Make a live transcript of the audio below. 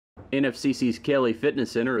NFCC's Kelly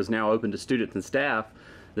Fitness Center is now open to students and staff.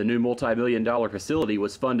 The new multi-million-dollar facility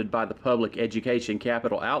was funded by the Public Education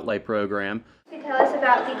Capital Outlay Program. Can you tell us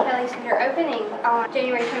about the Kelly Center opening on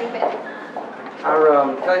January 25th?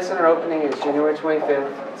 Our Kelly Center opening is January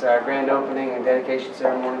 25th. It's our grand opening and dedication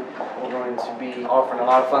ceremony. We're going to be offering a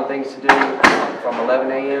lot of fun things to do from 11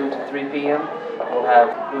 a.m. to 3 p.m. We'll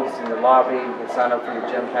have booths in the lobby. You can sign up for your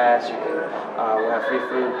gym pass. We'll have free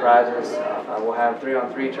food, prizes. We'll have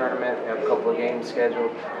 3-on-3 tournament. We have a couple of games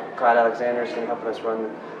scheduled. Clyde Alexander is going to help us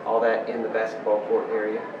run all that in the basketball court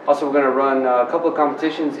area. Also, we're going to run a couple of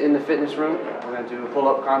competitions in the fitness room. We're going to do a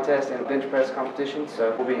pull-up contest and a bench press competition.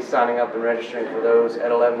 So we'll be signing up and registering for those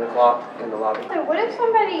at 11 o'clock in the lobby. So what if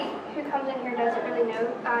somebody who comes in here doesn't really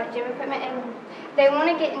know gym equipment and they want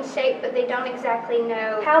to get in shape but they don't exactly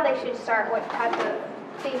know how they should start, what type of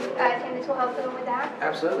attendants will help them with that?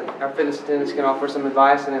 Absolutely. Our fitness attendants can offer some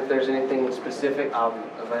advice, and if there's anything specific, I'll be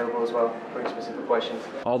available as well for any specific questions.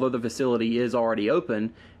 Although the facility is already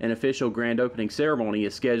open, an official grand opening ceremony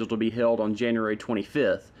is scheduled to be held on January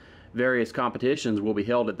 25th. Various competitions will be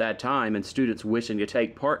held at that time, and students wishing to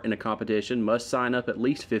take part in a competition must sign up at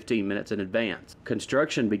least 15 minutes in advance.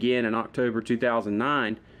 Construction began in October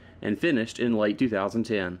 2009 and finished in late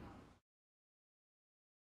 2010.